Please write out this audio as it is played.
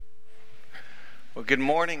Well, good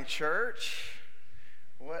morning, church.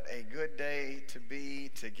 What a good day to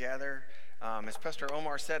be together. As Pastor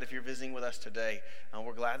Omar said, if you're visiting with us today,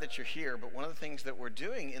 we're glad that you're here. But one of the things that we're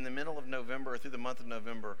doing in the middle of November, through the month of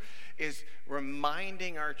November, is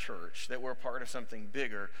reminding our church that we're part of something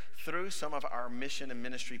bigger through some of our mission and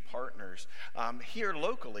ministry partners here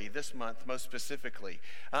locally this month, most specifically.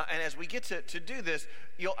 And as we get to do this,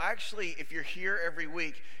 you'll actually, if you're here every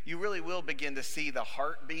week, you really will begin to see the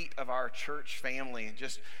heartbeat of our church family and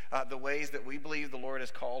just the ways that we believe the Lord has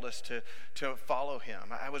called us to follow Him.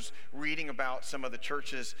 I was reading about some of the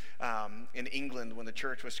churches in England when the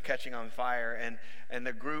church was catching on fire, and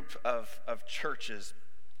the group of churches,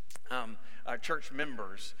 church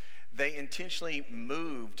members, they intentionally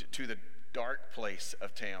moved to the dark place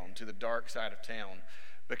of town, to the dark side of town,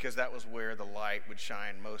 because that was where the light would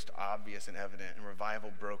shine most obvious and evident, and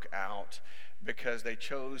revival broke out because they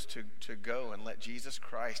chose to go and let Jesus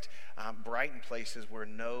Christ brighten places where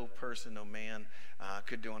no person, no man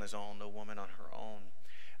could do on his own, no woman on her own.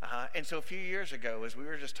 And so a few years ago, as we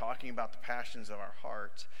were just talking about the passions of our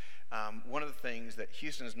hearts, one of the things that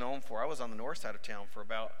Houston is known for, I was on the north side of town for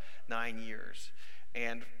about 9 years.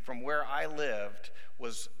 And from where I lived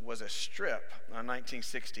was a strip on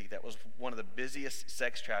 1960 that was one of the busiest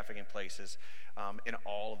sex trafficking places in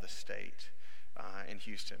all of the state in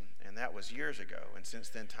Houston. And that was years ago. And since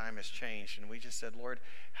then, time has changed. And we just said, Lord,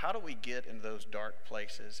 how do we get into those dark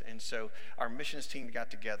places? And so our missions team got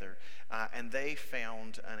together, and they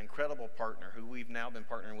found an incredible partner who we've now been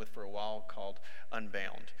partnering with for a while called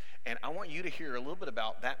Unbound. And I want you to hear a little bit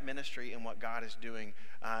about that ministry and what God is doing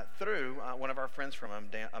through one of our friends from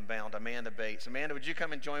Unbound, Amanda Bates. Amanda, would you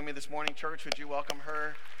come and join me this morning, church? Would you welcome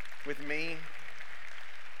her with me?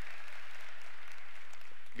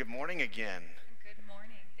 Good morning again. Good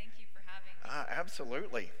morning. Thank you for having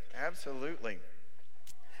me. Absolutely.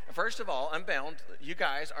 First of all, Unbound, you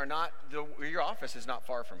guys are not, your office is not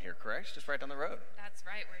far from here, correct? It's just right down the road. That's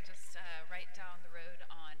right. We're just right down the road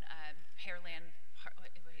on Pearland.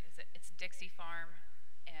 It's Dixie Farm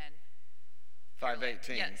and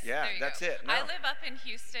 518. Yes, yeah, that's go. it. No. I live up in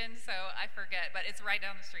Houston, so I forget, but it's right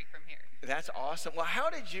down the street from here. That's awesome. Well, how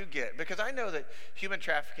did you get, because I know that human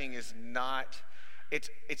trafficking is not, it's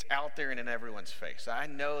out there and in everyone's face. I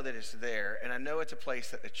know that it's there, and I know it's a place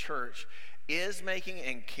that the church is making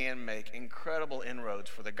and can make incredible inroads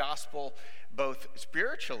for the gospel, both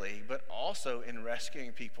spiritually, but also in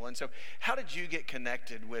rescuing people. And so how did you get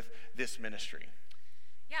connected with this ministry?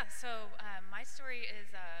 Yeah, so my story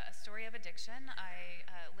is a story of addiction. I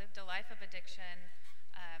lived a life of addiction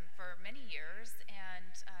for many years,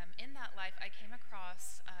 and in that life I came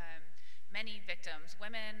across many victims,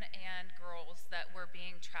 women and girls that were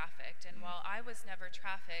being trafficked. And while I was never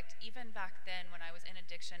trafficked, even back then when I was in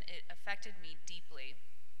addiction, it affected me deeply.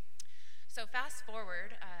 So fast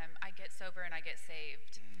forward, I get sober and I get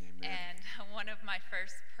saved. Amen. And one of my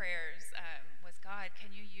first prayers was, God,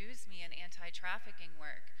 can you use me in anti-trafficking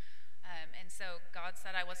work? And so God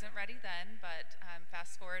said I wasn't ready then, but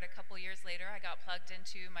fast forward a couple years later, I got plugged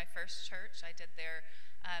into my first church. I did their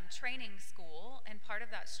training school, and part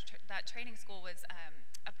of that training school was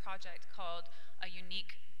a project called a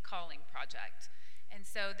Unique Calling Project. And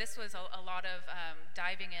so this was a lot of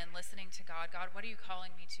diving in, listening to God. God, what are you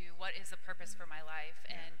calling me to? What is the purpose for my life?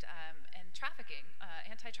 And trafficking,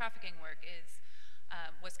 anti-trafficking work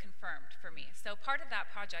was confirmed for me. So part of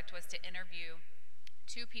that project was to interview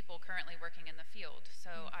 2 people currently working in the field.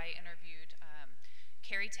 So I interviewed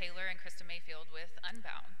Carrie Taylor and Krista Mayfield with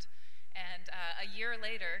Unbound. And a year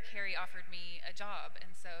later, Carrie offered me a job.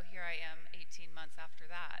 And so here I am 18 months after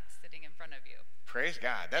that, sitting in front of you. Praise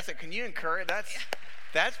God. That's it. Can you encourage?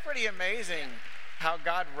 That's pretty amazing how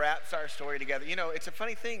God wraps our story together. You know, it's a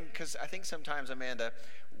funny thing because I think sometimes, Amanda,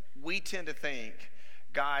 we tend to think,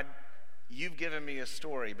 God, you've given me a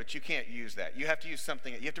story, but you can't use that. You have to use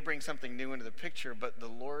something. You have to bring something new into the picture. But the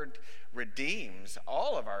Lord redeems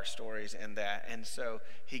all of our stories in that, and so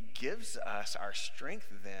He gives us our strength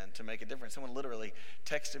then to make a difference. Someone literally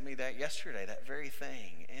texted me that yesterday, that very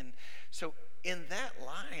thing. And so in that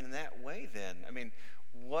line, in that way, then, I mean,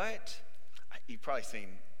 you've probably seen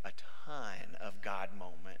a ton of God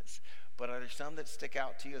moments. But are there some that stick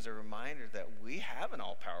out to you as a reminder that we have an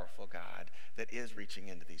all-powerful God that is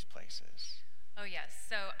reaching into these places? Oh, yes.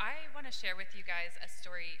 So I want to share with you guys a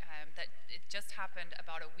story that it just happened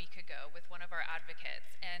about a week ago with one of our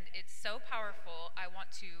advocates. And it's so powerful, I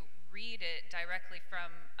want to read it directly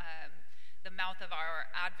from the mouth of our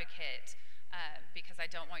advocate because I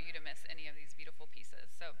don't want you to miss any of these beautiful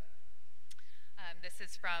pieces. So this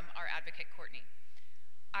is from our advocate, Courtney.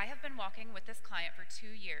 I have been walking with this client for 2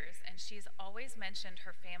 years, and she's always mentioned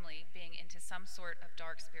her family being into some sort of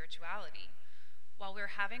dark spirituality. While we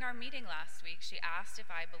were having our meeting last week, she asked if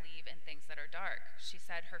I believe in things that are dark. She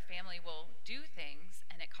said her family will do things,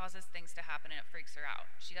 and it causes things to happen, and it freaks her out.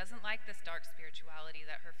 She doesn't like this dark spirituality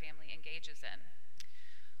that her family engages in.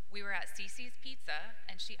 We were at Cece's Pizza,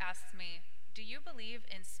 and she asked me, "Do you believe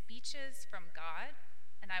in speeches from God?"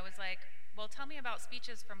 And I was like, "Well, tell me about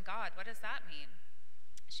speeches from God. What does that mean?"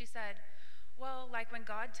 She said, "Well, like when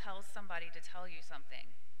God tells somebody to tell you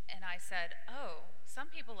something." And I said, "Oh, some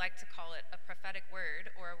people like to call it a prophetic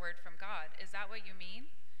word or a word from God. Is that what you mean?"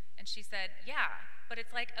 And she said, "Yeah, but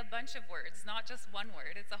it's like a bunch of words, not just one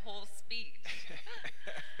word. It's a whole speech."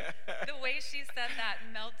 The way she said that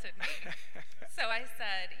melted me. So I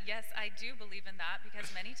said, "Yes, I do believe in that,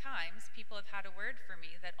 because many times people have had a word for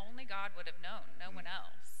me that only God would have known, no one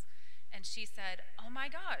else." And she said, "Oh my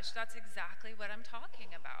gosh, that's exactly what I'm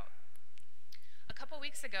talking about." A couple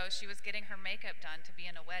weeks ago, she was getting her makeup done to be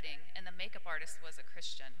in a wedding, and the makeup artist was a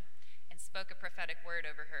Christian and spoke a prophetic word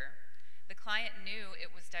over her. The client knew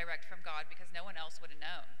it was direct from God because no one else would have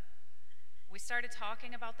known. We started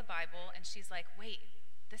talking about the Bible, and she's like, "Wait,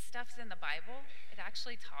 this stuff's in the Bible? It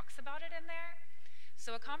actually talks about it in there?"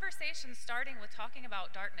 So a conversation starting with talking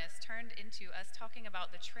about darkness turned into us talking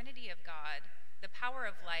about the Trinity of God, the power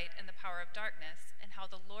of light and the power of darkness, and how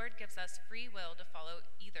the Lord gives us free will to follow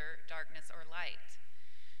either darkness or light.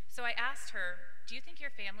 So I asked her, "Do you think your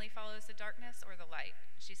family follows the darkness or the light?"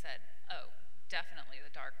 She said, "Oh, definitely the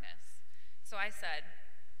darkness." So I said,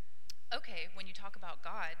 "Okay, when you talk about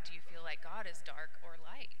God, do you feel like God is dark or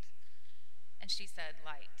light?" And she said,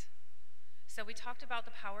 "Light." So we talked about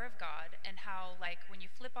the power of God and how, like, when you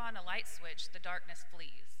flip on a light switch, the darkness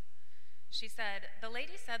flees. She said, "The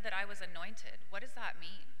lady said that I was anointed. What does that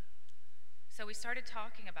mean?" So we started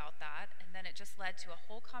talking about that, and then it just led to a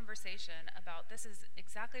whole conversation about this is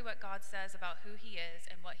exactly what God says about who he is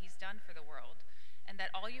and what he's done for the world, and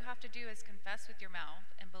that all you have to do is confess with your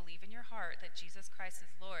mouth and believe in your heart that Jesus Christ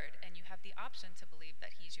is Lord, and you have the option to believe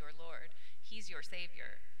that he's your Lord, he's your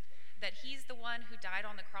Savior, that he's the one who died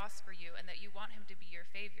on the cross for you, and that you want him to be your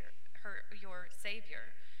Savior.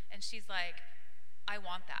 And she's like, "I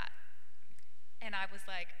want that." And I was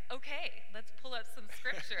like, "Okay, let's pull up some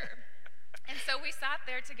scripture." And so we sat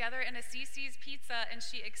there together in a Cece's Pizza, and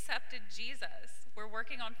she accepted Jesus. We're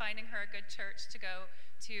working on finding her a good church to go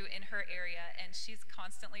to in her area, and she's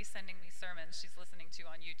constantly sending me sermons she's listening to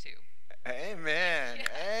on YouTube. Amen.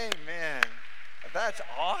 Yeah. Amen. That's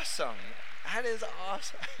awesome. That is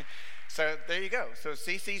awesome. So there you go. So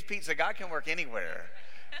Cece's Pizza, God can work anywhere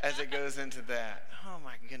as it goes into that. Oh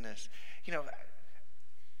my goodness. You know,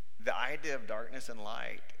 the idea of darkness and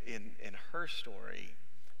light in her story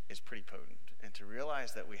is pretty potent. And to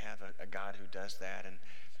realize that we have a God who does that, and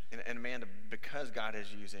Amanda, because God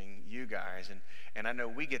is using you guys, and I know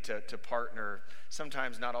we get to partner,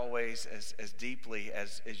 sometimes not always as deeply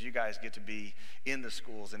as you guys get to be in the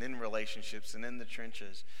schools and in relationships and in the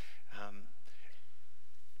trenches.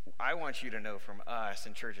 I want you to know from us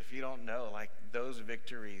in church, if you don't know, like those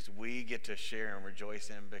victories we get to share and rejoice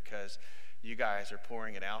in because you guys are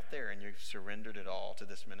pouring it out there and you've surrendered it all to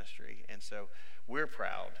this ministry. And so we're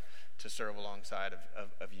proud to serve alongside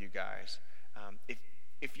of you guys.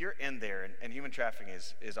 If you're in there, and human trafficking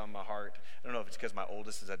is on my heart, I don't know if it's because my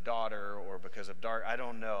oldest is a daughter or because of dark, I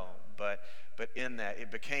don't know, but in that,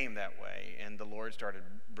 it became that way, and the Lord started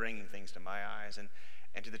bringing things to my eyes, and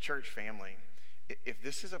to the church family. If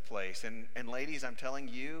this is a place, and ladies, I'm telling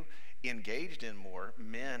you, engaged in more,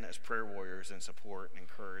 men as prayer warriors and support and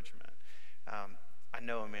encouragement. I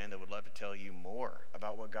know Amanda would love to tell you more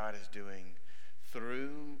about what God is doing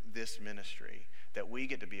through this ministry that we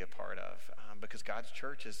get to be a part of, because God's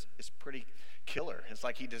church is pretty killer. It's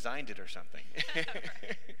like he designed it or something.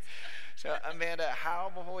 So Amanda,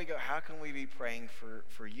 before we go, how can we be praying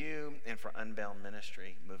for you and for Unbound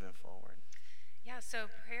Ministry moving forward? Yeah, so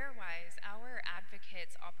prayer-wise, our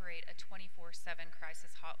advocates operate a 24/7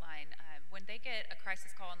 crisis hotline. When they get a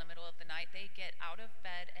crisis call in the middle of the night, they get out of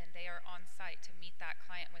bed and they are on site to meet that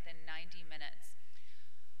client within 90 minutes.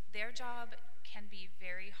 Their job can be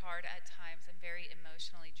very hard at times and very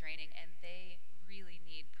emotionally draining, and they really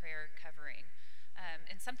need prayer covering.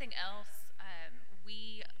 And something else,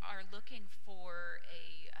 we are looking for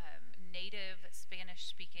a native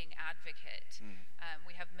Spanish-speaking advocate.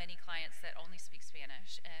 We have many clients that only speak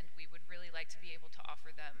Spanish, and we would really like to be able to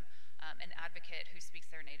offer them an advocate who speaks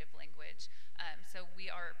their native language. So we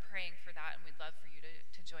are praying for that, and we'd love for you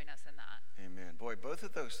to join us in that. Amen. Boy, both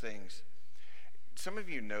of those things, some of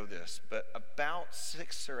you know this, but about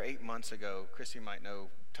 6 or 8 months ago, Christy might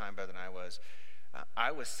know time better than I was,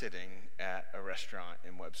 I was sitting at a restaurant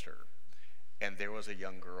in Webster, and there was a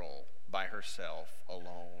young girl by herself,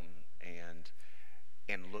 alone, and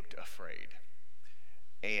looked afraid.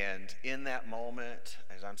 And in that moment,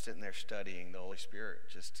 as I'm sitting there studying, the Holy Spirit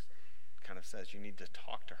just kind of says, you need to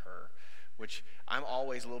talk to her, which I'm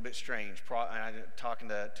always a little bit strange. I'm talking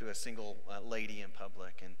to a single lady in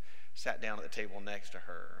public, and sat down at the table next to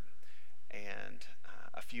her. And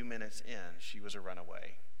a few minutes in, she was a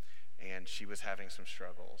runaway, and she was having some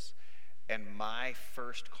struggles. And my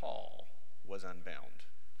first call was Unbound.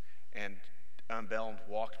 And Unbound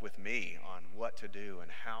walked with me on what to do and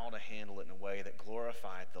how to handle it in a way that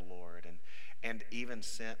glorified the Lord, and even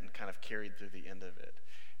sent and kind of carried through the end of it.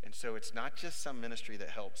 And so it's not just some ministry that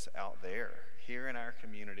helps out there. Here in our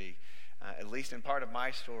community, at least in part of my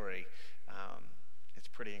story, it's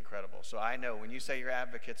pretty incredible. So I know when you say your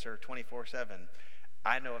advocates are 24/7,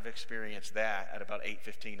 I know I've experienced that at about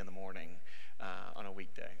 8:15 in the morning on a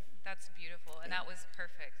weekday. That's beautiful, and that was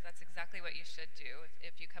perfect. That's exactly what you should do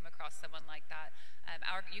if you come across someone like that.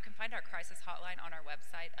 You can find our crisis hotline on our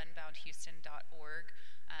website, unboundhouston.org.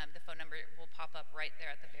 The phone number will pop up right there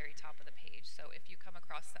at the very top of the page. So if you come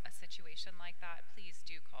across a situation like that, please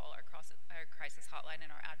do call our crisis hotline,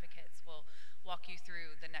 and our advocates will walk you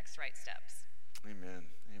through the next right steps. Amen.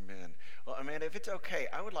 Amen. Well, Amanda, if it's okay,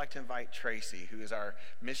 I would like to invite Tracy, who is our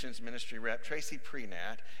missions ministry rep, Tracy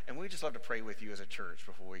Prenat, and we'd just love to pray with you as a church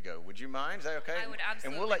before we go. Would you mind? Is that okay? I would absolutely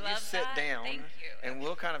And we'll let love you sit that. down. Thank you. And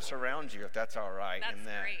we'll kind of surround you if that's all right. That's in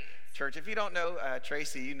that. great. Church, if you don't know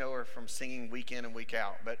Tracy, you know her from singing week in and week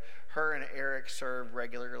out. But her and Eric serve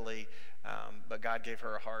regularly, but God gave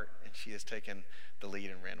her a heart, and she has taken the lead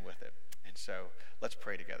and ran with it. And so let's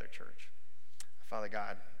pray together, church. Father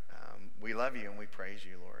God, we love you and we praise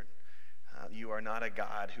you, Lord. You are not a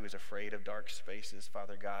God who is afraid of dark spaces,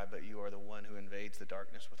 Father God, but you are the one who invades the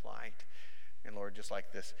darkness with light. And Lord, just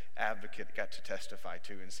like this advocate got to testify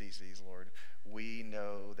to in CC's, Lord, we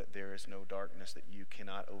know that there is no darkness that you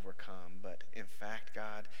cannot overcome, but in fact,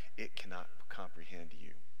 God, it cannot comprehend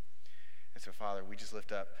you. And so, Father, we just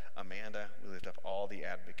lift up Amanda. We lift up all the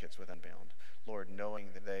advocates with Unbound. Lord, knowing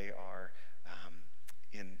that they are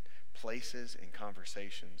in places and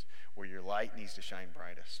conversations where your light needs to shine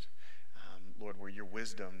brightest. Lord, where your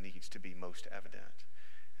wisdom needs to be most evident,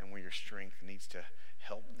 and where your strength needs to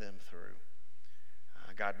help them through.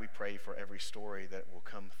 God, we pray for every story that will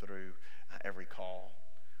come through every call.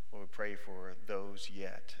 Lord, we pray for those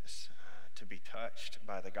yet to be touched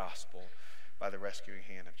by the gospel, by the rescuing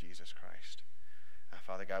hand of Jesus Christ.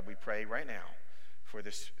 Father God, we pray right now for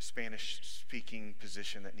this Spanish-speaking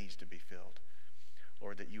position that needs to be filled.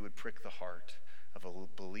 Lord, that you would prick the heart of a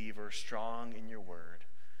believer strong in your word.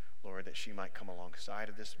 Lord, that she might come alongside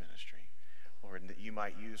of this ministry. Lord, and that you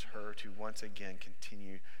might use her to once again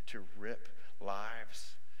continue to rip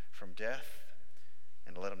lives from death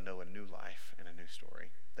and let them know a new life and a new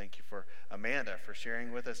story. Thank you for Amanda for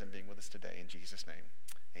sharing with us and being with us today. In Jesus' name,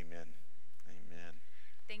 amen. Amen.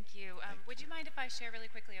 Thank you. Would you mind if I share really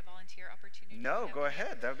quickly a volunteer opportunity? No, go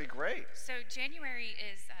ahead. That would be great. So January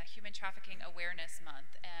is Human Trafficking Awareness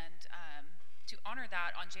Month, and to honor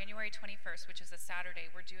that, on January 21st, which is a Saturday,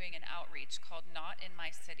 we're doing an outreach called Not in My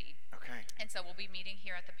City. Okay. And so we'll be meeting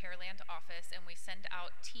here at the Pearland office, and we send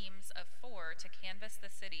out teams of 4 to canvass the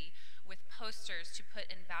city with posters to put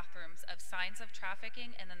in bathrooms of signs of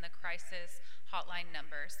trafficking and then the crisis hotline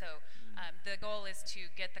number. So the goal is to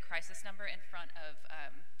get the crisis number in front of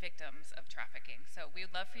victims of trafficking. So we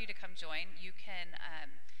would love for you to come join. You can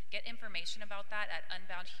get information about that at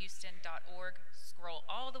unboundhouston.org. Scroll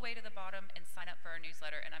all the way to the bottom and sign up for our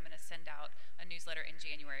newsletter. And I'm going to send out a newsletter in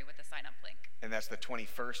January with a sign-up link. And that's the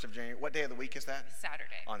 21st of January. What day of the week is that?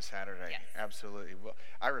 Saturday. On Saturday. Yes. Absolutely. Well,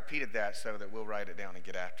 I repeated that so that we'll write it down and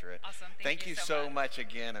get after it. Awesome. Thank you so much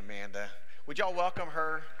again, Amanda. Would y'all welcome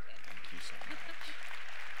her? Thank you so much.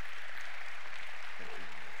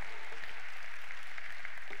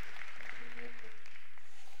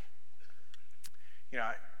 You know,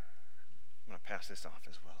 I'm going to pass this off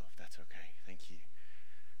as well, if that's okay. Thank you.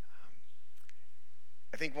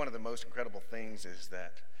 I think one of the most incredible things is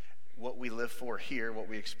that what we live for here, what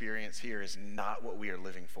we experience here, is not what we are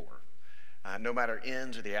living for, no matter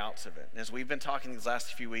ins or the outs of it. And as we've been talking these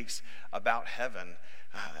last few weeks about heaven,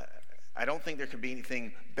 I don't think there could be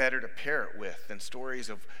anything better to pair it with than stories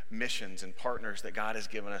of missions and partners that God has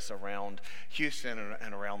given us around Houston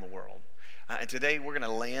and around the world. And today we're going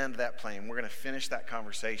to land that plane. We're going to finish that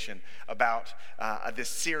conversation about this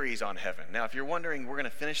series on heaven. Now, if you're wondering, we're going to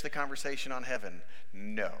finish the conversation on heaven?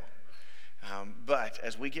 No. But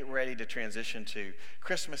as we get ready to transition to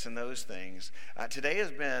Christmas and those things, today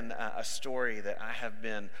has been a story that I have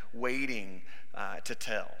been waiting to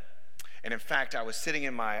tell. And in fact, I was sitting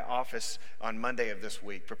in my office on Monday of this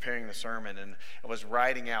week preparing the sermon, and I was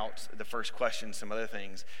writing out the first question, some other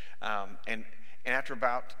things. And after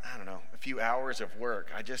about, a few hours of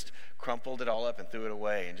work, I just crumpled it all up and threw it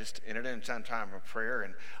away and just entered into some time of prayer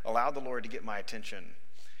and allowed the Lord to get my attention.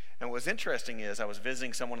 And what was interesting is I was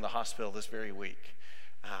visiting someone in the hospital this very week.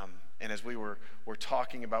 And as we were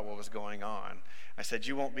talking about what was going on, I said,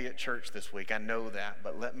 you won't be at church this week. I know that,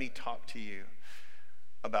 but let me talk to you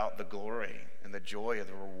about the glory and the joy of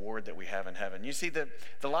the reward that we have in heaven. You see, that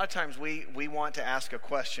a lot of times we want to ask a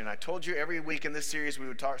question. I told you every week in this series we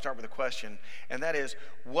would start with a question, and that is,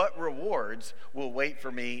 what rewards will wait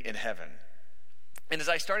for me in heaven? And as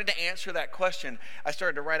I started to answer that question, I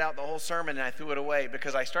started to write out the whole sermon, and I threw it away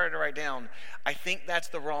because I started to write down, I think that's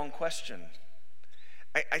the wrong question.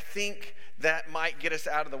 I think that might get us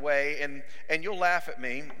out of the way, and you'll laugh at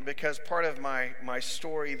me because part of my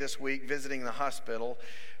story this week visiting the hospital,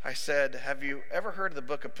 I said, have you ever heard of the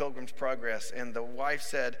book of Pilgrim's Progress? And the wife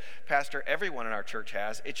said, Pastor, everyone in our church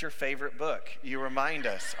has. It's your favorite book. You remind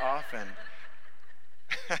us often.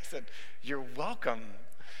 I said, you're welcome.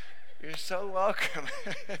 You're so welcome.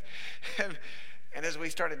 and as we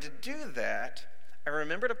started to do that, I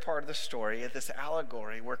remembered a part of the story of this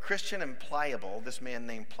allegory where Christian and Pliable, this man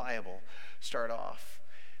named Pliable, start off.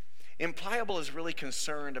 And Pliable is really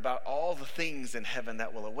concerned about all the things in heaven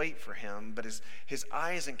that will await for him, but his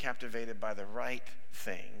eye isn't captivated by the right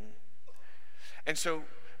thing. And so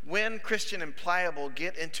when Christian and Pliable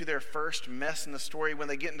get into their first mess in the story, when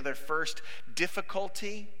they get into their first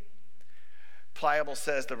difficulty, Pliable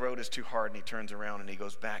says the road is too hard, and he turns around and he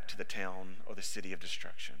goes back to the town or the city of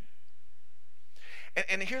destruction.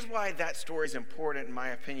 And here's why that story is important, in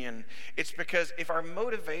my opinion. It's because if our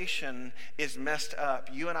motivation is messed up,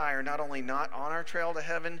 you and I are not only not on our trail to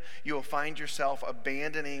heaven, you will find yourself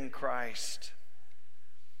abandoning Christ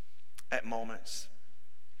at moments.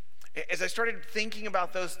 As I started thinking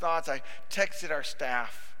about those thoughts, I texted our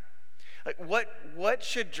staff. Like, what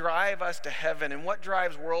should drive us to heaven, and what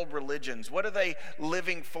drives world religions? What are they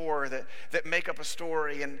living for that make up a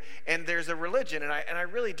story? And there's a religion, and I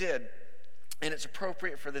really did. And it's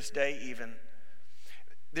appropriate for this day even.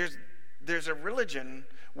 There's a religion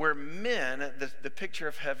where men, the picture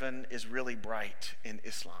of heaven is really bright in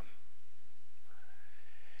Islam.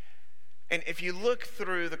 And if you look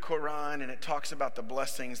through the Quran and it talks about the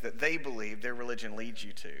blessings that they believe their religion leads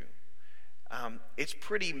you to, it's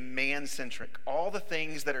pretty man-centric. All the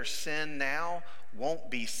things that are sin now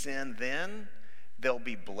won't be sin then. They'll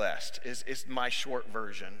be blessed, is my short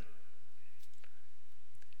version.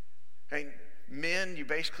 Men, you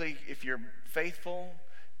basically, if you're faithful,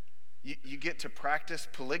 you get to practice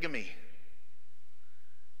polygamy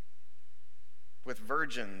with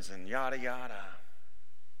virgins and yada yada.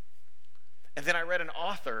 And then I read an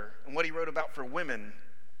author and what he wrote about for women.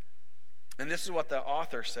 And this is what the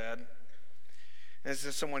author said. And this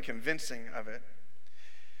is someone convincing of it.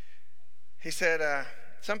 He said,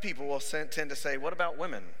 some people will tend to say, what about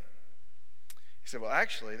women? He said, well,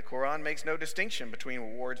 actually, the Quran makes no distinction between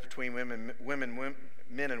rewards between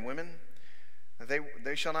men and women.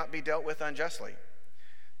 They shall not be dealt with unjustly.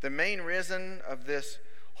 The main reason of this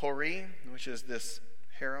hori, which is this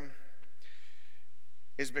harem,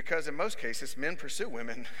 is because in most cases men pursue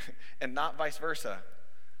women and not vice versa.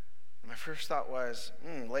 And my first thought was,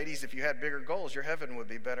 ladies, if you had bigger goals, your heaven would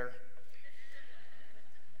be better.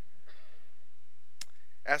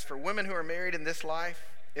 As for women who are married in this life,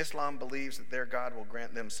 Islam believes that their God will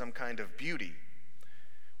grant them some kind of beauty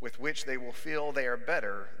with which they will feel they are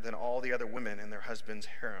better than all the other women in their husband's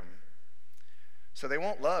harem. So they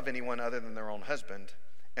won't love anyone other than their own husband,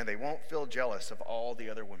 and they won't feel jealous of all the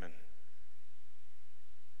other women.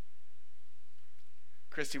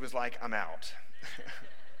 Christy was like, I'm out.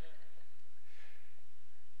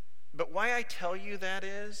 But why I tell you that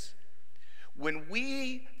is, when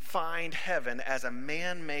we find heaven as a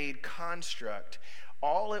man-made construct,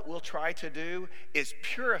 all it will try to do is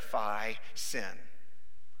purify sin.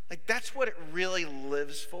 Like, that's what it really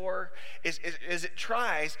lives for, is it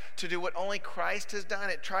tries to do what only Christ has done.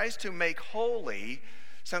 It tries to make holy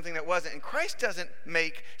something that wasn't. And Christ doesn't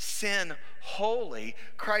make sin holy.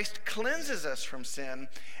 Christ cleanses us from sin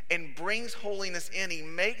and brings holiness in. He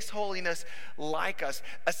makes holiness like us.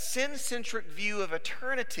 A sin-centric view of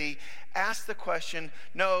eternity asks the question,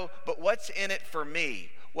 no, but what's in it for me?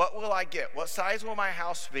 What will I get? What size will my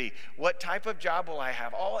house be? What type of job will I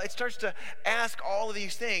have? It starts to ask all of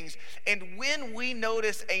these things. And when we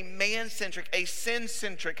notice a man-centric, a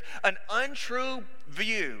sin-centric, an untrue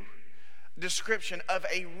description of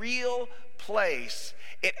a real place,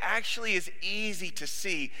 it actually is easy to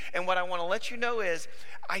see. And what I want to let you know is,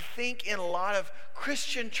 I think in a lot of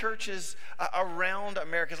Christian churches around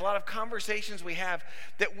America, there's a lot of conversations we have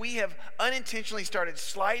that we have unintentionally started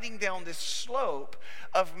sliding down this slope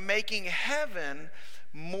of making heaven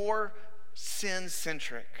more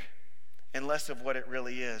sin-centric and less of what it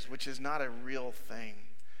really is, which is not a real thing.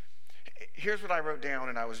 Here's what I wrote down,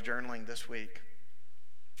 and I was journaling this week.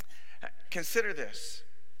 Consider this.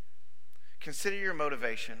 Consider your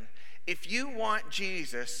motivation. If you want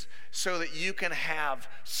Jesus so that you can have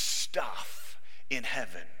stuff in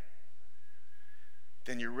heaven,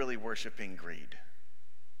 then you're really worshiping greed.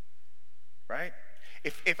 Right?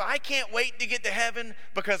 If I can't wait to get to heaven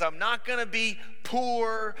because I'm not going to be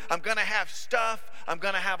poor, I'm going to have stuff, I'm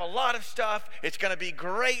going to have a lot of stuff, it's going to be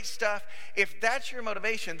great stuff. If that's your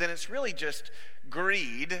motivation, then it's really just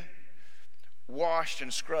greed washed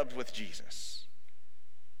and scrubbed with Jesus.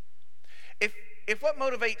 If what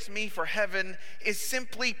motivates me for heaven is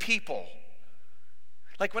simply people,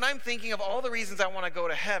 like when I'm thinking of all the reasons I want to go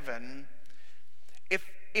to heaven,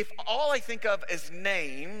 if all I think of is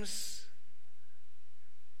names,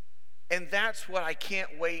 and that's what I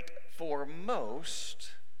can't wait for most,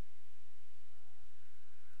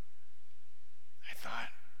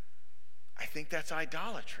 I think that's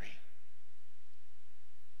idolatry.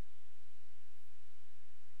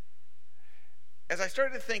 As I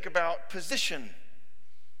started to think about position,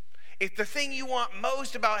 if the thing you want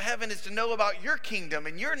most about heaven is to know about your kingdom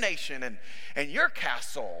and your nation and your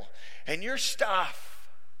castle and your stuff,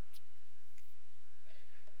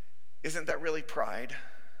 isn't that really pride?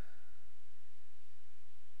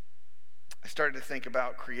 I started to think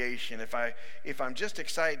about creation. If I'm just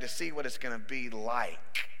excited to see what it's going to be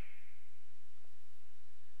like,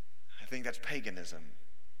 I think that's paganism.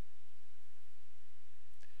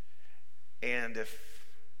 And if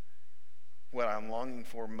what I'm longing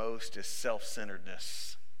for most is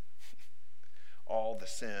self-centeredness, all the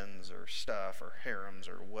sins or stuff or harems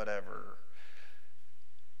or whatever,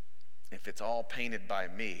 if it's all painted by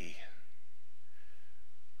me,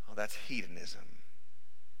 well, that's hedonism.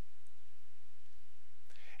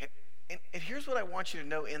 And here's what I want you to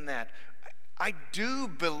know in that. I do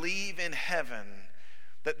believe in heaven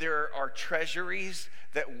that there are treasuries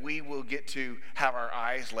that we will get to have our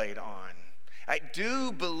eyes laid on. I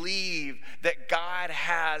do believe that God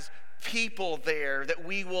has people there that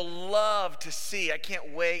we will love to see. I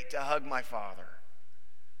can't wait to hug my Father.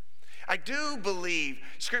 I do believe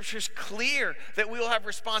Scripture's clear that we will have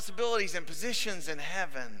responsibilities and positions in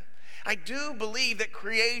heaven. I do believe that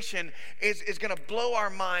creation is going to blow our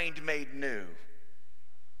mind made new.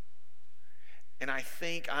 And I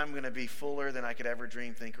think I'm going to be fuller than I could ever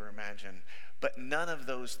dream, think, or imagine. But none of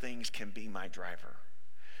those things can be my driver.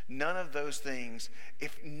 None of those things,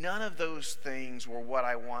 if none of those things were what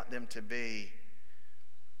I want them to be,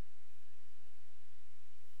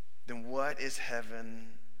 then what is heaven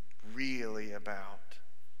really about?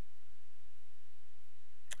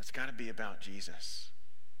 It's got to be about Jesus.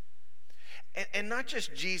 And not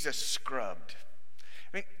just Jesus scrubbed.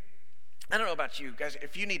 I mean, I don't know about you guys.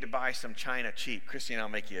 If you need to buy some china cheap, Christy and I'll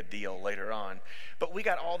make you a deal later on. But we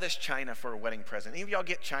got all this china for a wedding present. Any of y'all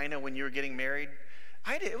get china when you were getting married?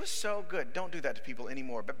 I did. It was so good. Don't do that to people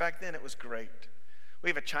anymore. But back then it was great. We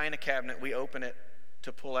have a china cabinet. We open it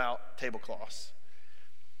to pull out tablecloths.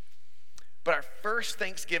 But our first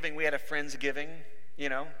Thanksgiving, we had a Friendsgiving,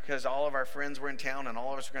 because all of our friends were in town and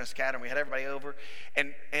all of us were going to scatter and we had everybody over.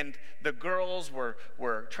 And the girls were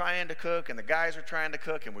trying to cook and the guys were trying to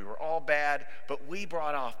cook and we were all bad. But we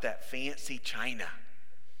brought off that fancy china.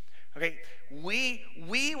 Okay, we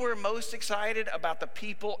were most excited about the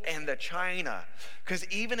people and the china, because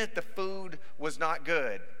even if the food was not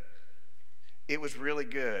good, it was really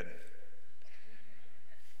good.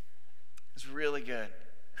 It's really good.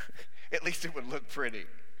 At least it would look pretty.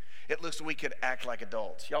 At least we could act like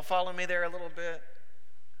adults. Y'all follow me there a little bit?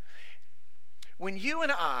 When you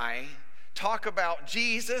and I talk about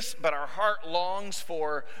Jesus, but our heart longs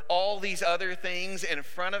for all these other things in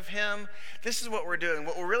front of him, this is what we're doing.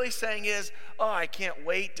 What we're really saying is, I can't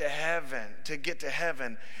wait to get to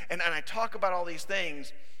heaven. And I talk about all these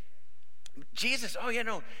things. Jesus,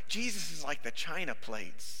 Jesus is like the china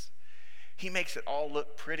plates. He makes it all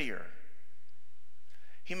look prettier.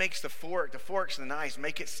 He makes the forks and the knives,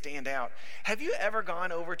 make it stand out. Have you ever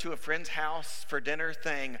gone over to a friend's house for dinner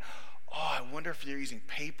saying, oh, I wonder if they're using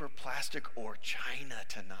paper, plastic, or china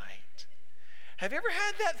tonight. Have you ever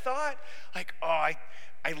had that thought? Like, oh, I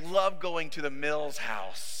love going to the Mills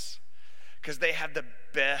house because they have the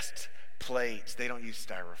best plates. They don't use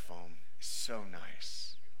styrofoam. It's so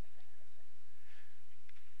nice.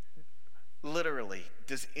 Literally,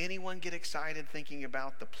 does anyone get excited thinking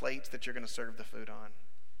about the plates that you're going to serve the food on?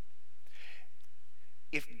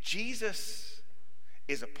 If Jesus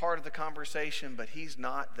is a part of the conversation, but he's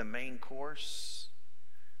not the main course,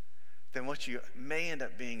 then what you may end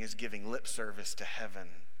up being is giving lip service to heaven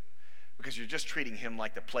because you're just treating him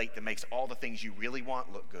like the plate that makes all the things you really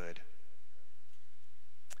want look good.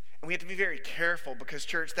 And we have to be very careful because,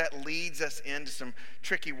 church, that leads us into some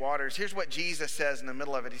tricky waters. Here's what Jesus says in the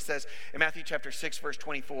middle of it. He says in Matthew chapter 6, verse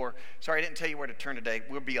 24, sorry, I didn't tell you where to turn today.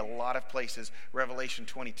 We'll be a lot of places. Revelation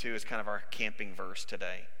 22 is kind of our camping verse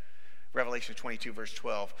today. Revelation 22, verse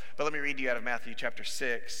 12. But let me read to you out of Matthew chapter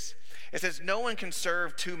 6. It says, no one can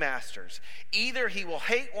serve two masters. Either he will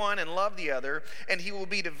hate one and love the other, and he will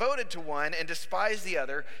be devoted to one and despise the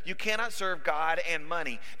other. You cannot serve God and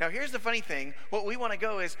money. Now, here's the funny thing. What we want to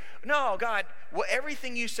go is, no, God, well,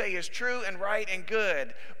 everything you say is true and right and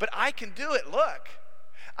good, but I can do it. Look,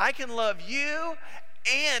 I can love you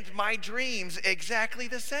and my dreams exactly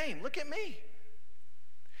the same. Look at me.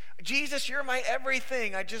 Jesus, you're my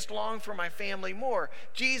everything. I just long for my family more.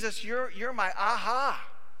 Jesus, you're my aha.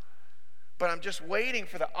 But I'm just waiting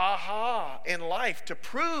for the aha in life to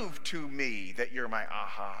prove to me that you're my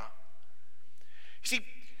aha. You see,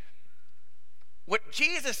 what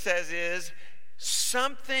Jesus says is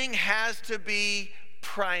something has to be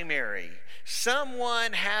primary.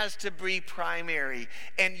 Someone has to be primary.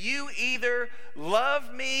 And you either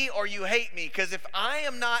love me or you hate me. Because if I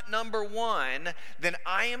am not number one, then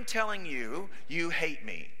I am telling you, you hate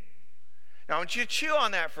me. Now I want you to chew on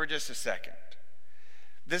that for just a second.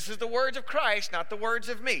 This is the words of Christ, not the words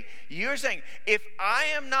of me. You're saying, if I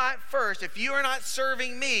am not first, if you are not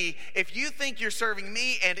serving me, if you think you're serving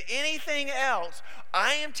me and anything else,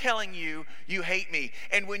 I am telling you, you hate me.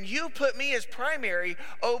 And when you put me as primary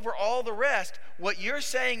over all the rest, what you're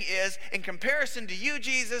saying is, in comparison to you,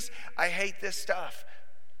 Jesus, I hate this stuff.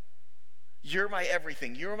 You're my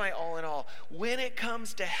everything. You're my all in all. When it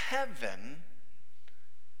comes to heaven,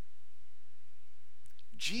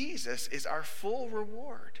 Jesus is our full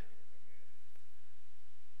reward.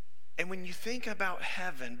 And when you think about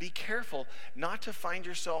heaven, be careful not to find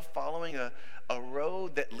yourself following a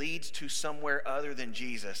road that leads to somewhere other than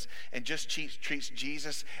Jesus and just treats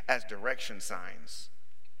Jesus as direction signs.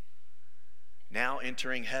 Now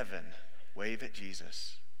entering heaven, wave at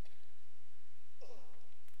Jesus.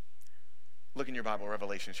 Look in your Bible,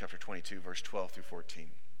 Revelation chapter 22, verse 12 through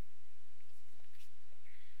 14.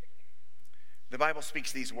 The Bible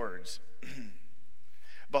speaks these words.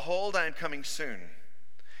 Behold, I am coming soon,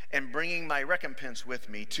 and bringing my recompense with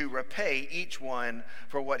me to repay each one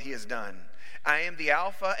for what he has done. I am the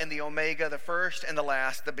Alpha and the Omega, the first and the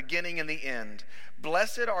last, the beginning and the end.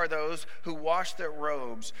 Blessed are those who wash their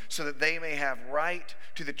robes, so that they may have right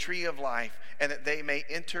to the tree of life, and that they may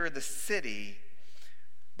enter the city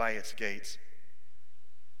by its gates.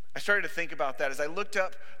 I started to think about that as I looked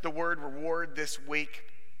up the word reward this week.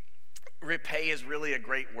 Repay is really a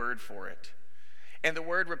great word for it. And the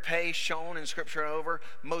word repay, shown in Scripture over,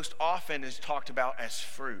 most often is talked about as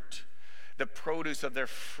fruit, the produce of their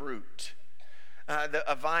fruit.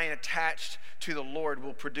 A vine attached to the Lord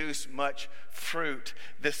will produce much fruit.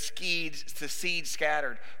 The seed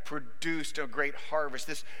scattered produced a great harvest.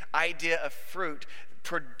 This idea of fruit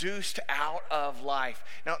produced out of life.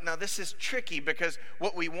 Now this is tricky because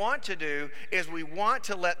what we want to do is we want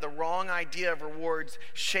to let the wrong idea of rewards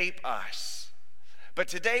shape us. But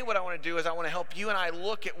today what I want to do is I want to help you and I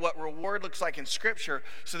look at what reward looks like in Scripture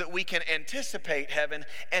so that we can anticipate heaven,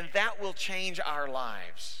 and that will change our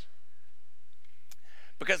lives.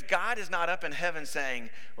 Because God is not up in heaven saying,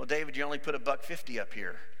 well, David, you only put $1.50 up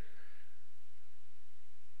here.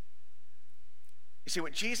 You see,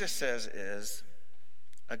 what Jesus says is,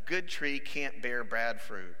 a good tree can't bear bad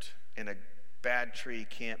fruit, and a bad tree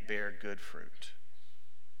can't bear good fruit.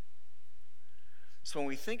 So when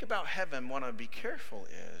we think about heaven, what I want to be careful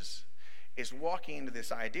is walking into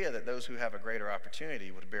this idea that those who have a greater opportunity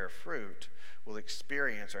would bear fruit will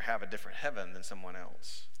experience or have a different heaven than someone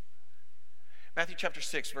else. Matthew chapter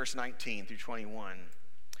 6, verse 19 through 21.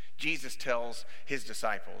 Jesus tells his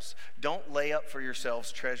disciples, don't lay up for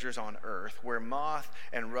yourselves treasures on earth where moth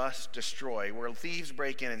and rust destroy, where thieves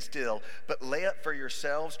break in and steal, but lay up for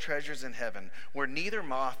yourselves treasures in heaven where neither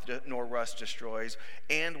moth nor rust destroys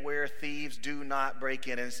and where thieves do not break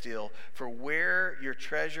in and steal. For where your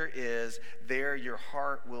treasure is, there your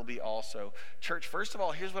heart will be also. Church, first of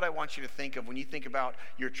all, here's what I want you to think of when you think about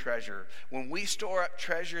your treasure. When we store up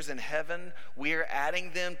treasures in heaven, we are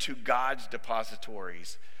adding them to God's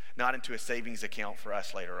depositories, not into a savings account for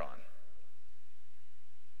us later on.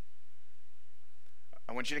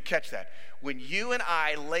 I want you to catch that. When you and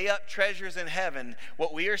I lay up treasures in heaven,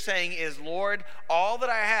 what we are saying is, Lord, all that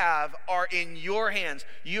I have are in your hands.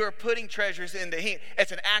 You are putting treasures into him.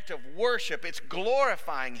 It's an act of worship. It's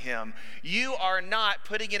glorifying him. You are not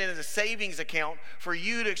putting it in a savings account for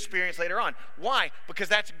you to experience later on. Why? Because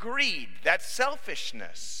that's greed. That's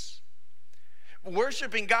selfishness.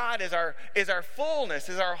 Worshiping God is our fullness,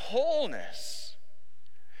 is our wholeness.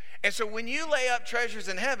 And so when you lay up treasures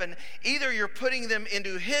in heaven, either you're putting them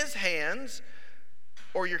into his hands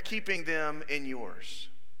or you're keeping them in yours.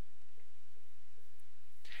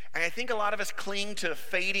 And I think a lot of us cling to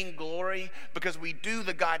fading glory because we do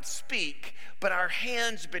the God speak, but our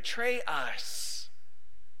hands betray us.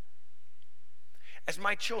 As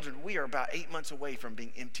my children, we are about 8 months away from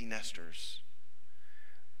being empty nesters.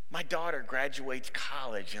 My daughter graduates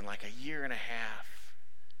college in like a year and a half.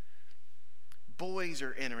 Boys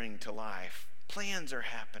are entering to life. Plans are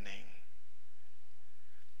happening.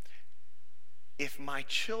 If my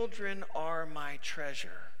children are my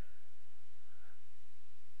treasure,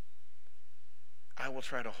 I will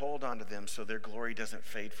try to hold on to them so their glory doesn't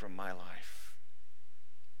fade from my life.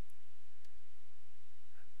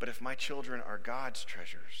 But if my children are God's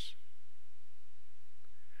treasures,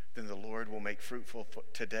 then the Lord will make fruitful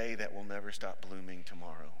today that will never stop blooming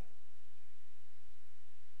tomorrow.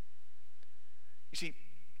 You see,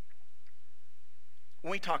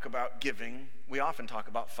 when we talk about giving, we often talk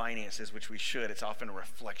about finances, which we should. It's often a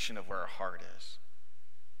reflection of where our heart is.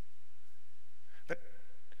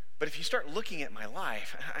 But if you start looking at my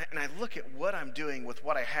life, and I look at what I'm doing with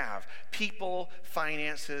what I have, people,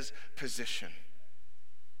 finances, position,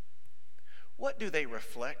 what do they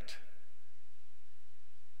reflect?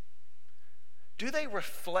 Do they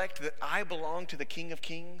reflect that I belong to the King of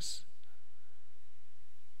Kings?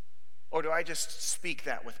 Or do I just speak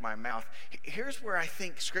that with my mouth? Here's where I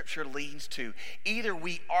think Scripture leads to. Either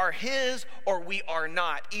we are his or we are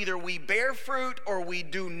not. Either we bear fruit or we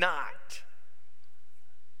do not.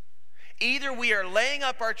 Either we are laying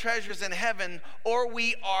up our treasures in heaven or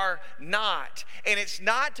we are not. And it's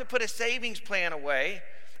not to put a savings plan away.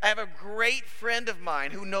 I have a great friend of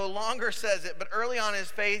mine who no longer says it, but early on in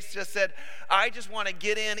his faith just said, I just want to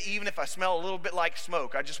get in even if I smell a little bit like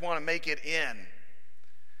smoke. I just want to make it in.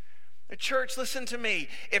 Church, listen to me.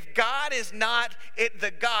 If God is not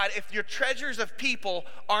the God, if your treasures of people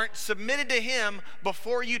aren't submitted to him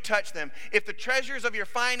before you touch them, if the treasures of your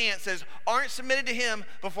finances aren't submitted to him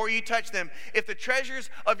before you touch them, if the treasures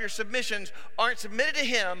of your submissions aren't submitted to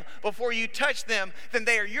him before you touch them, then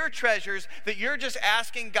they are your treasures that you're just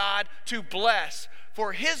asking God to bless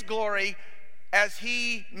for his glory as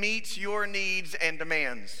he meets your needs and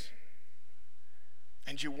demands.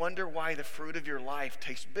 And you wonder why the fruit of your life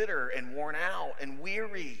tastes bitter and worn out and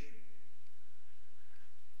weary.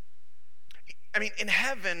 I mean, in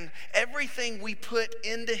heaven, everything we put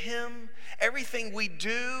into him, everything we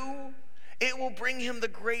do, it will bring him the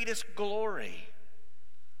greatest glory.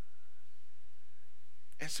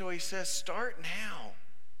 And so he says, start now.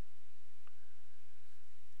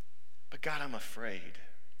 But God, I'm afraid.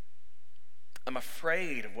 I'm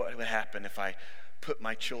afraid of what would happen if I put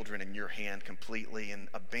my children in your hand completely and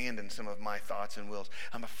abandon some of my thoughts and wills.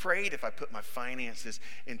 I'm afraid if I put my finances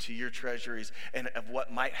into your treasuries and of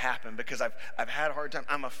what might happen because I've had a hard time.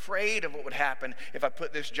 I'm afraid of what would happen if I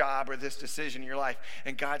put this job or this decision in your life.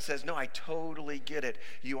 And God says, no, I totally get it.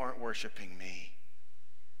 You aren't worshiping me.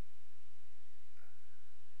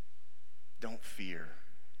 Don't fear.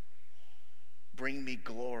 Bring me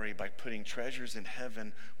glory by putting treasures in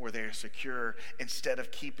heaven where they are secure instead of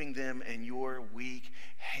keeping them in your weak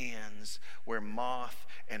hands where moth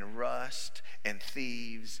and rust and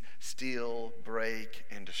thieves steal, break,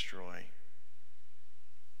 and destroy.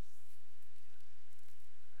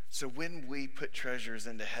 So when we put treasures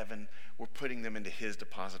into heaven, we're putting them into his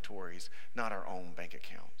depositories, not our own bank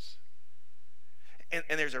accounts.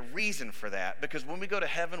 And there's a reason for that, because when we go to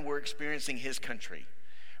heaven, we're experiencing his country.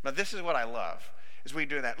 Now, this is what I love. as we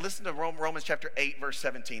do that. Listen to Romans chapter 8, verse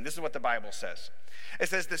 17. This is what the Bible says. It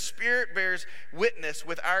says, the Spirit bears witness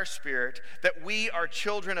with our spirit that we are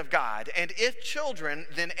children of God. And if children,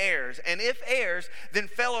 then heirs. And if heirs, then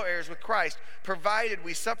fellow heirs with Christ, provided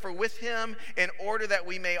we suffer with him in order that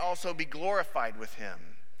we may also be glorified with him.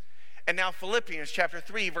 And now Philippians chapter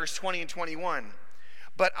 3, verse 20 and 21.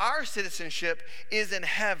 But our citizenship is in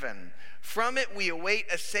heaven. From it we await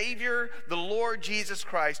a Savior, the Lord Jesus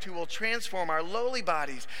Christ, who will transform our lowly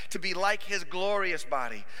bodies to be like his glorious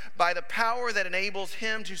body, by the power that enables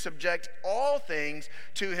him to subject all things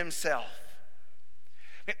to himself.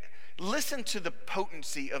 Listen to the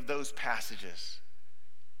potency of those passages.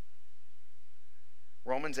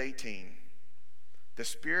 Romans 18. The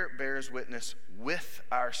Spirit bears witness with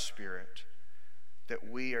our spirit that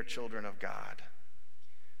we are children of God.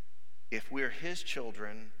 If we're his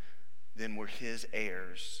children, then we're his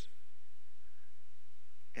heirs.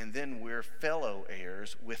 And then we're fellow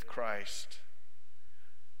heirs with Christ,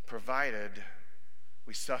 provided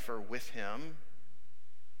we suffer with him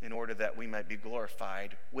in order that we might be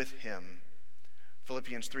glorified with him.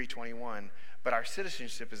 Philippians 3:21. But our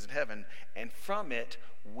citizenship is in heaven, and from it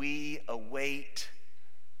we await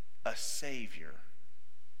a Savior,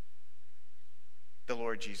 the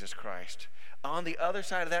Lord Jesus Christ. On the other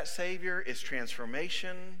side of that Savior is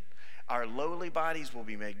transformation. Our lowly bodies will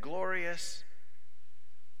be made glorious.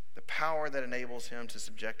 The power that enables him to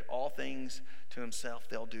subject all things to himself,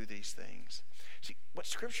 they'll do these things. See, what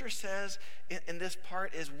Scripture says in this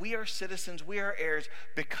part is we are citizens, we are heirs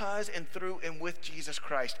because and through and with Jesus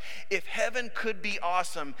Christ. If heaven could be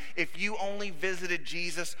awesome if you only visited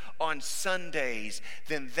Jesus on Sundays,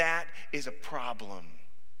 then that is a problem.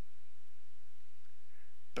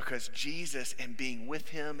 Because Jesus and being with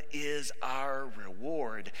him is our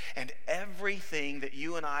reward. And everything that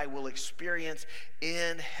you and I will experience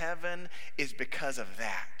in heaven is because of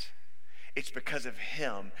that. It's because of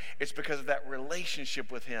him. It's because of that relationship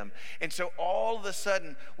with him. And so all of a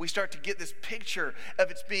sudden, we start to get this picture of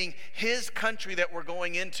it's being his country that we're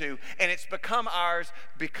going into, and it's become ours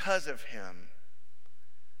because of him.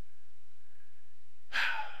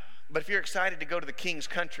 But if you're excited to go to the king's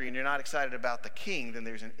country and you're not excited about the king, then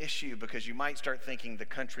there's an issue, because you might start thinking the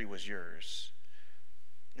country was yours.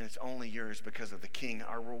 And it's only yours because of the king.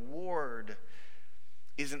 Our reward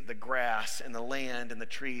isn't the grass and the land and the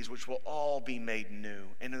trees, which will all be made new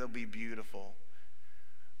and it'll be beautiful.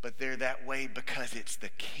 But they're that way because it's the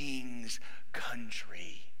king's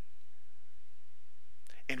country.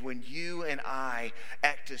 And when you and I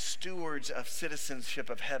act as stewards of citizenship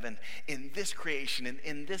of heaven in this creation and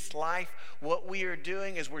in this life, what we are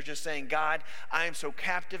doing is we're just saying, God, I am so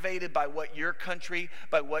captivated by what your country,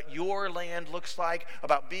 by what your land looks like,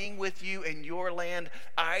 about being with you in your land.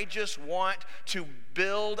 I just want to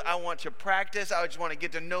build, I want to practice, I just want to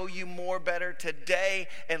get to know you more better today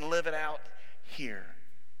and live it out here.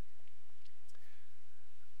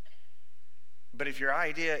 But if your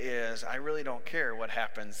idea is, I really don't care what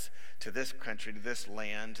happens to this country, to this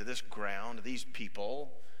land, to this ground, to these people,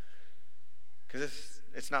 because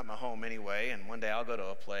it's not my home anyway, and one day I'll go to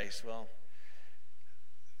a place, well,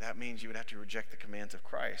 that means you would have to reject the commands of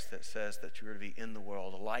Christ that says that you're to be in the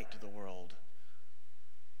world, a light to the world,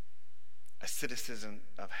 a citizen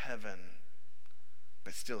of heaven,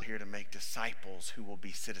 but still here to make disciples who will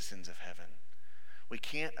be citizens of heaven. We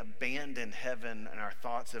can't abandon heaven and our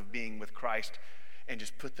thoughts of being with Christ and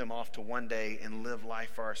just put them off to one day and live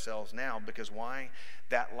life for ourselves now. Because why?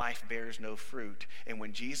 That life bears no fruit. And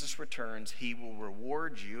when Jesus returns, he will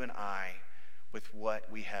reward you and I with what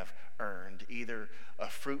we have earned. Either a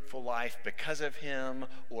fruitful life because of him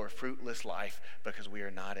or a fruitless life because we are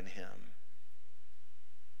not in him.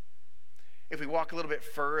 If we walk a little bit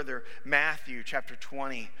further, Matthew chapter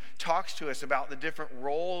 20 talks to us about the different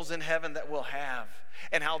roles in heaven that we'll have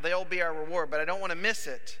and how they'll be our reward, but I don't want to miss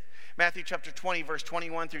it. Matthew chapter 20, verse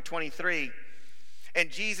 21 through 23.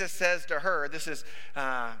 And Jesus says to her, this is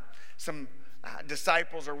some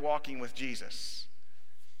disciples are walking with Jesus.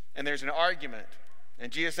 And there's an argument.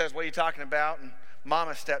 And Jesus says, what are you talking about? And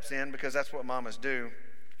Mama steps in because that's what mamas do.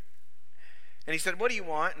 And he said, what do you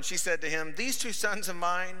want? And she said to him, these two sons of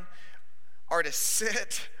mine are to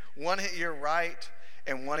sit, one at your right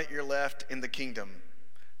and one at your left in the kingdom.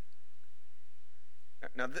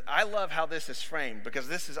 Now, I love how this is framed because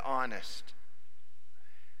this is honest.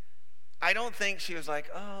 I don't think she was like,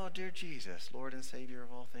 oh, dear Jesus, Lord and Savior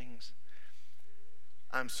of all things.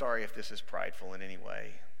 I'm sorry if this is prideful in any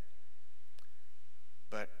way.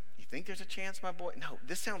 But you think there's a chance, my boy? No,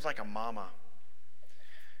 this sounds like a mama.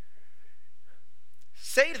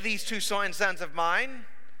 Say to these two sons of mine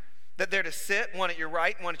that they're to sit, one at your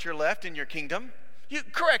right and one at your left in your kingdom. You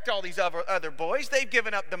correct all these other boys. They've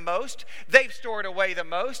given up the most. They've stored away the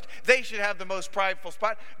most. They should have the most prideful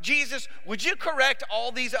spot. Jesus, would you correct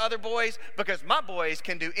all these other boys? Because my boys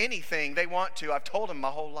can do anything they want to. I've told them my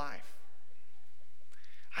whole life.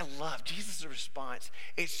 I love Jesus' response.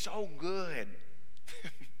 It's so good.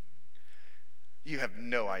 You have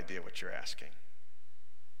no idea what you're asking.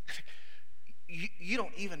 You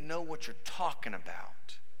don't even know what you're talking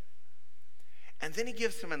about. And then he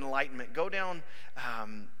gives some enlightenment. Go down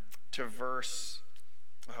to verse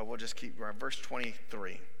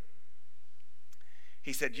 23.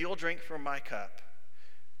 He said, you'll drink from my cup,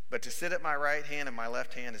 but to sit at my right hand and my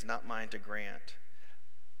left hand is not mine to grant,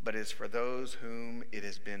 but is for those whom it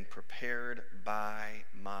has been prepared by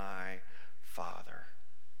my Father.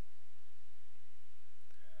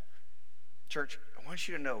 Church, I want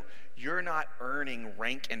you to know, you're not earning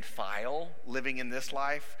rank and file living in this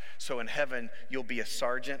life, so in heaven you'll be a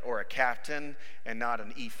sergeant or a captain and not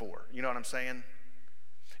an E4. You know what I'm saying?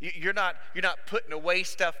 You're not putting away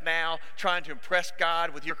stuff now, trying to impress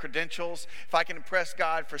God with your credentials. If I can impress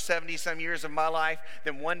God for 70-some years of my life,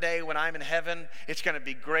 then one day when I'm in heaven, it's going to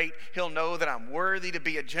be great. He'll know that I'm worthy to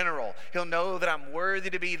be a general. He'll know that I'm worthy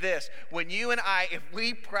to be this. When you and I, if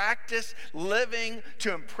we practice living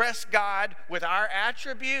to impress God with our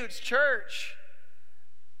attributes, church,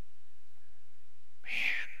 man,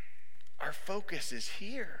 our focus is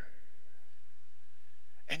here.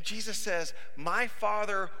 And Jesus says, my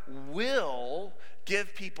Father will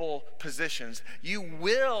give people positions. You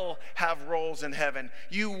will have roles in heaven.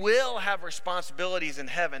 You will have responsibilities in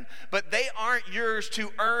heaven. But they aren't yours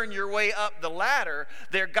to earn your way up the ladder.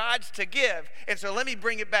 They're God's to give. And so let me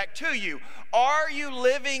bring it back to you. Are you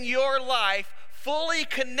living your life fully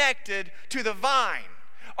connected to the vine?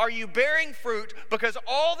 Are you bearing fruit because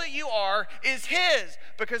all that you are is His?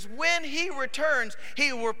 Because when He returns,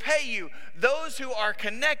 He will repay you. Those who are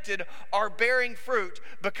connected are bearing fruit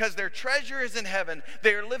because their treasure is in heaven.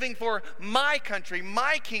 They are living for my country,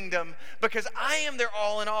 my kingdom, because I am their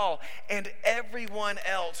all in all. And everyone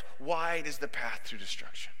else, wide is the path to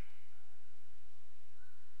destruction.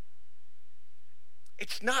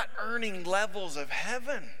 It's not earning levels of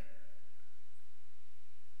heaven.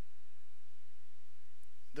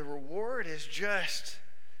 The reward is just,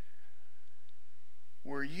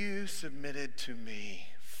 were you submitted to me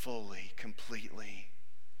fully, completely?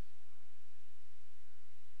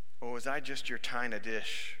 Or was I just your china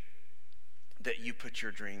dish that you put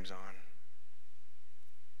your dreams on?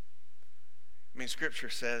 I mean, Scripture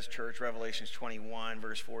says, church, Revelation 21,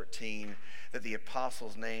 verse 14, that the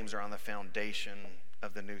apostles' names are on the foundation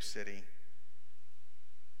of the new city.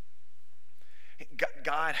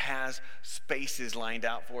 God has spaces lined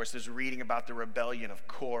out for us. There's reading about the rebellion of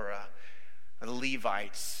Korah, the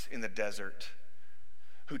Levites in the desert,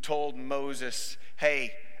 who told Moses,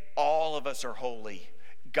 hey, all of us are holy.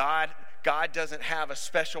 God doesn't have a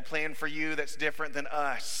special plan for you that's different than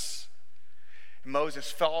us.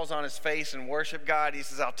 Moses falls on his face and worship God. He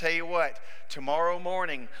says, I'll tell you what, tomorrow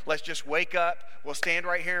morning, let's just wake up. We'll stand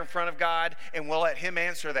right here in front of God, and we'll let Him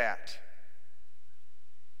answer that.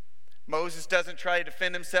 Moses doesn't try to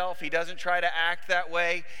defend himself. He doesn't try to act that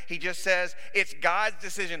way. He just says, it's God's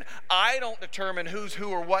decision. I don't determine who's who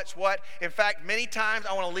or what's what. In fact, many times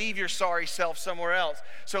I want to leave your sorry self somewhere else.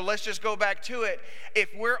 So let's just go back to it. If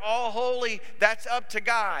we're all holy, that's up to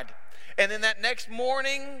God. And then that next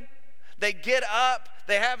morning, they get up,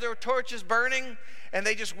 they have their torches burning, and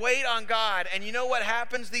they just wait on God. And you know what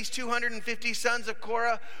happens? These 250 sons of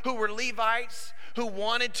Korah, who were Levites, who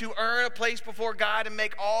wanted to earn a place before God and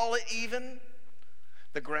make all even,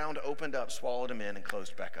 the ground opened up, swallowed them in, and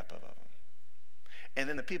closed back up above them. And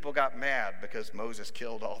then the people got mad because Moses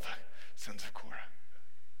killed all the sons of Korah.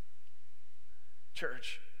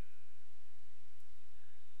 Church,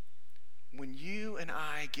 when you and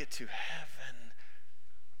I get to heaven,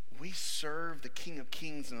 we serve the King of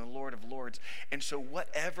Kings and the Lord of Lords. And so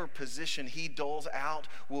whatever position He doles out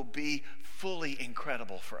will be fully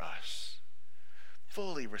incredible for us.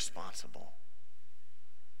 Fully responsible.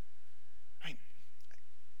 I mean,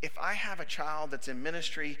 if I have a child that's in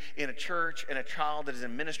ministry in a church and a child that is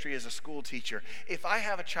in ministry as a school teacher, if I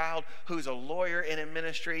have a child who's a lawyer and in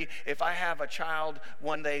ministry, if I have a child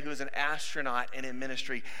one day who's an astronaut and in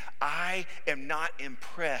ministry, I am not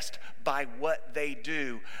impressed by what they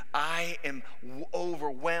do. I am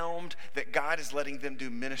overwhelmed that God is letting them do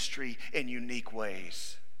ministry in unique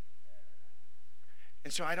ways.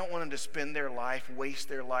 And so I don't want them to spend their life, waste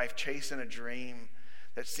their life chasing a dream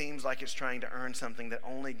that seems like it's trying to earn something that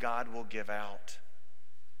only God will give out.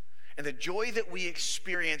 And the joy that we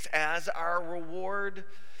experience as our reward,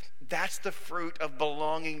 that's the fruit of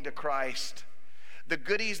belonging to Christ. the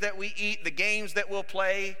goodies that we eat, the games that we'll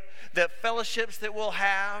play, the fellowships that we'll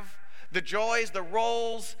have, the joys, the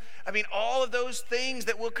roles. I mean, all of those things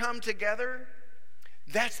that will come together,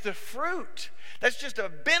 that's the fruit. That's just a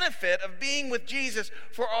benefit of being with Jesus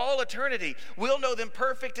for all eternity. We'll know them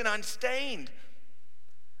perfect and unstained.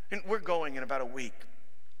 And we're going in about a week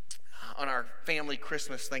on our family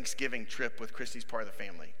Christmas Thanksgiving trip with Christy's part of the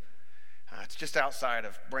family. It's just outside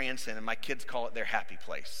of Branson, and my kids call it their happy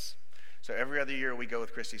place. So every other year we go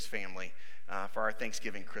with Christy's family for our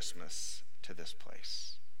Thanksgiving Christmas to this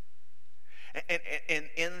place. And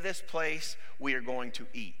in this place, we are going to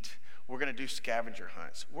eat. We're going to do scavenger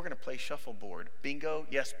hunts. We're going to play shuffleboard. Bingo?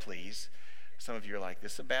 Yes, please. Some of you are like,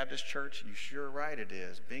 this is a Baptist church? You sure right it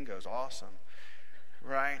is. Bingo's awesome.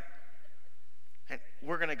 Right? And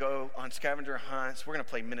we're going to go on scavenger hunts. We're going to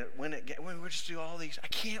play minute, win it, get. We'll just do all these. I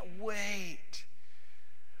can't wait.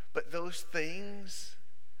 But those things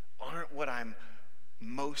aren't what I'm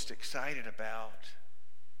most excited about.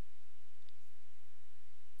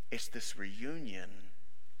 It's this reunion.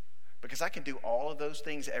 Because I can do all of those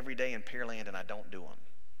things every day in Pearland and I don't do them.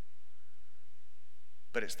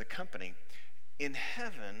 But it's the company. In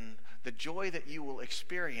heaven, the joy that you will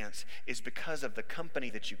experience is because of the company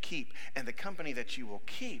that you keep. And the company that you will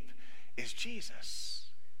keep is Jesus.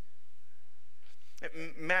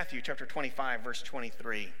 Matthew chapter 25, verse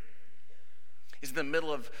 23. Is in the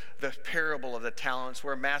middle of the parable of the talents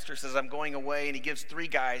where a master says, I'm going away, and he gives 3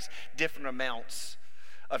 guys different amounts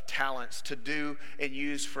of talents to do and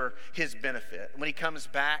use for his benefit. When he comes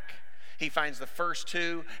back, he finds the first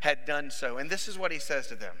 2 had done so. And this is what he says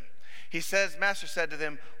to them. He says, Master said to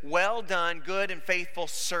them, well done, good and faithful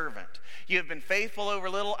servant. You have been faithful over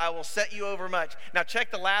little, I will set you over much. Now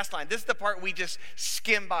check the last line. This is the part we just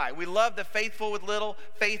skim by. We love the faithful with little,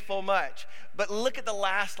 faithful much. But look at the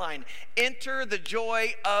last line. Enter the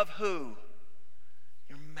joy of who?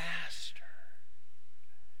 Your master.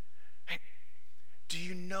 Do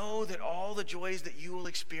you know that all the joys that you will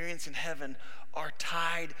experience in heaven are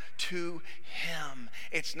tied to him?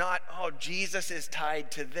 It's not, oh, Jesus is tied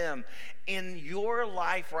to them. In your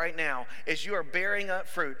life right now, as you are bearing up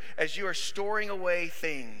fruit, as you are storing away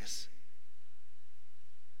things,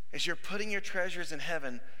 as you're putting your treasures in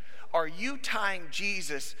heaven, are you tying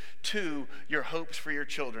Jesus to your hopes for your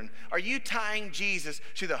children? Are you tying Jesus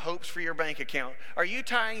to the hopes for your bank account? Are you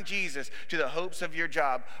tying Jesus to the hopes of your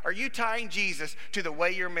job? Are you tying Jesus to the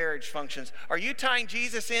way your marriage functions? Are you tying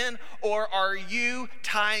Jesus in, or are you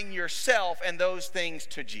tying yourself and those things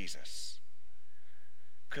to Jesus?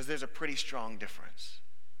 Because there's a pretty strong difference.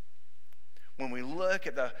 When we look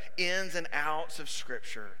at the ins and outs of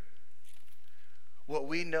Scripture, what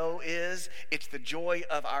we know is it's the joy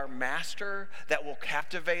of our master that will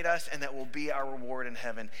captivate us and that will be our reward in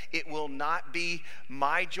heaven. It will not be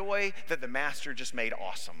my joy that the master just made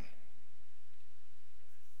awesome.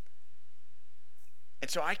 And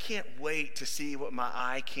so I can't wait to see what my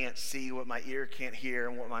eye can't see, what my ear can't hear,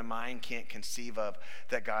 and what my mind can't conceive of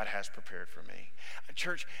that God has prepared for me.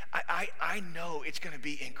 Church, I know it's going to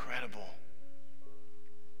be incredible.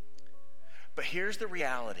 But here's the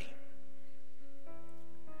reality.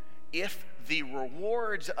 If the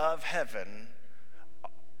rewards of heaven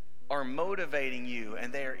are motivating you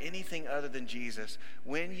and they are anything other than Jesus,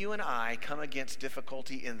 when you and I come against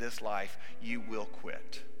difficulty in this life, you will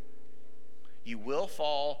quit. You will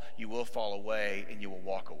fall away, and you will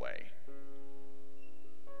walk away.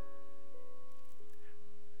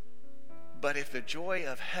 But if the joy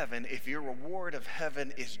of heaven, if your reward of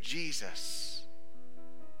heaven is Jesus,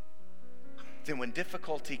 then when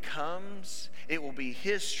difficulty comes, it will be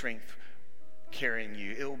his strength carrying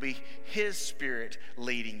you. It will be his Spirit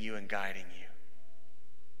leading you and guiding you.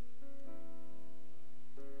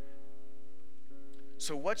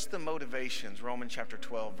 So what's the motivations? Romans chapter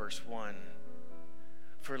 12, verse 1.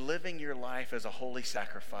 For living your life as a holy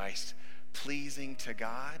sacrifice, pleasing to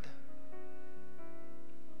God.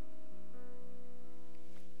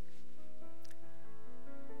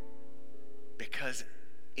 Because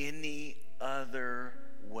any other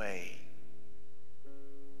way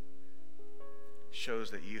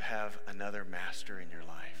shows that you have another master in your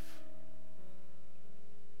life.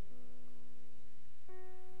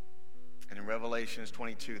 And in Revelations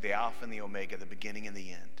 22, the Alpha and the Omega, the beginning and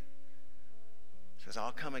the end, says,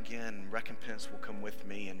 I'll come again, and recompense will come with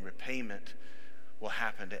me, and repayment will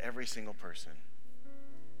happen to every single person.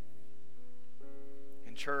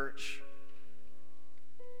 In church,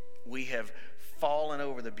 we have fallen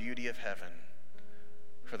over the beauty of heaven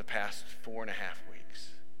for the past 4.5 weeks.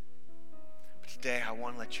 But today I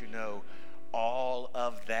want to let you know all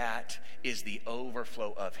of that is the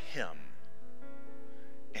overflow of him.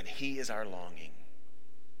 And he is our longing.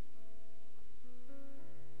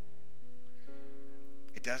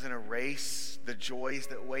 It doesn't erase the joys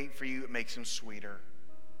that wait for you. It makes them sweeter.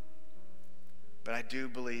 But I do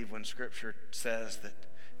believe when Scripture says that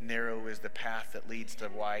narrow is the path that leads to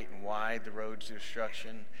light and wide the road to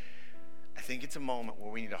destruction, I think it's a moment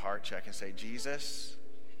where we need a heart check and say, Jesus,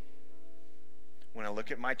 when I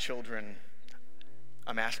look at my children,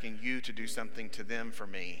 I'm asking you to do something to them for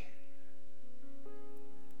me.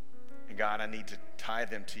 And God, I need to tie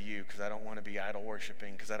them to you because I don't want to be idol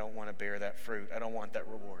worshiping, because I don't want to bear that fruit. I don't want that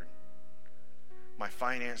reward. My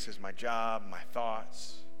finances, my job, my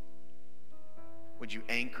thoughts. Would you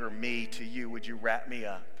anchor me to you? Would you wrap me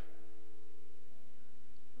up?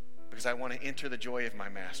 Because I want to enter the joy of my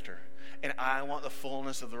master. And I want the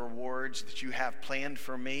fullness of the rewards that you have planned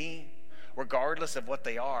for me, regardless of what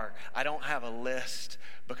they are. I don't have a list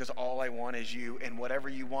because all I want is you. And whatever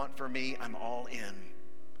you want for me, I'm all in.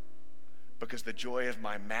 Because the joy of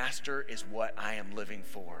my master is what I am living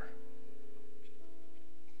for.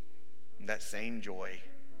 And that same joy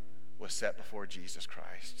was set before Jesus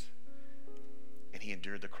Christ. And he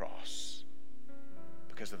endured the cross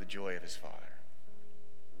because of the joy of his Father.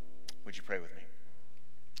 Would you pray with me?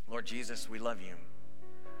 Lord Jesus, we love you.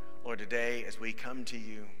 Lord, today as we come to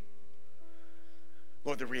you,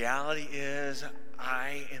 Lord, the reality is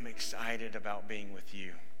I am excited about being with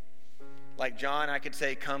you. Like John, I could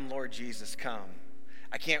say, come, Lord Jesus, come.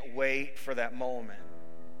 I can't wait for that moment.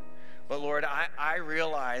 But Lord, I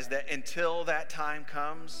realize that until that time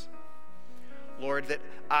comes, Lord, that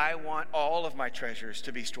I want all of my treasures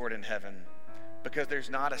to be stored in heaven, because there's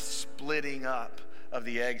not a splitting up of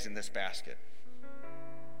the eggs in this basket.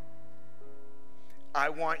 I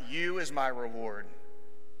want you as my reward.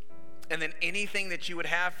 And then anything that you would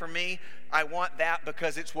have for me, I want that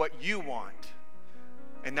because it's what you want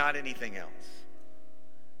and not anything else.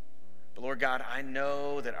 But Lord God, I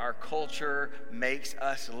know that our culture makes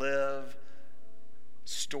us live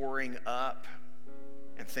storing up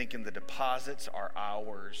and thinking the deposits are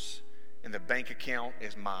ours and the bank account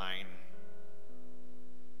is mine.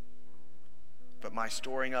 But my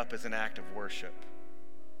storing up is an act of worship.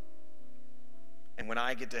 And when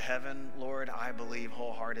I get to heaven, Lord, I believe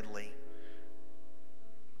wholeheartedly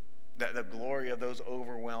that the glory of those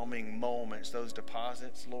overwhelming moments, those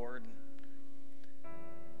deposits, Lord,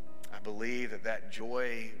 I believe that that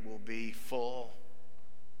joy will be full.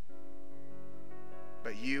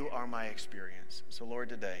 But you are my experience. So, Lord,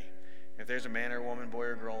 today, if there's a man or woman, boy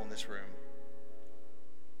or girl in this room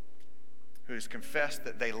who has confessed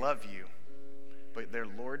that they love you, but their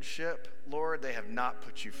lordship, Lord, they have not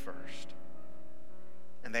put you first.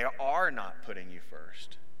 And they are not putting you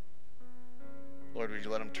first. Lord, would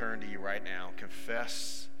you let them turn to you right now?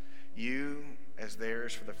 Confess you as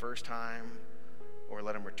theirs for the first time, or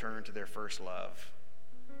let them return to their first love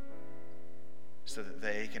so that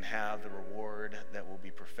they can have the reward that will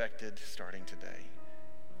be perfected starting today.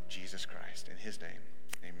 Jesus Christ, in his name,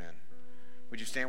 amen. Would you stand?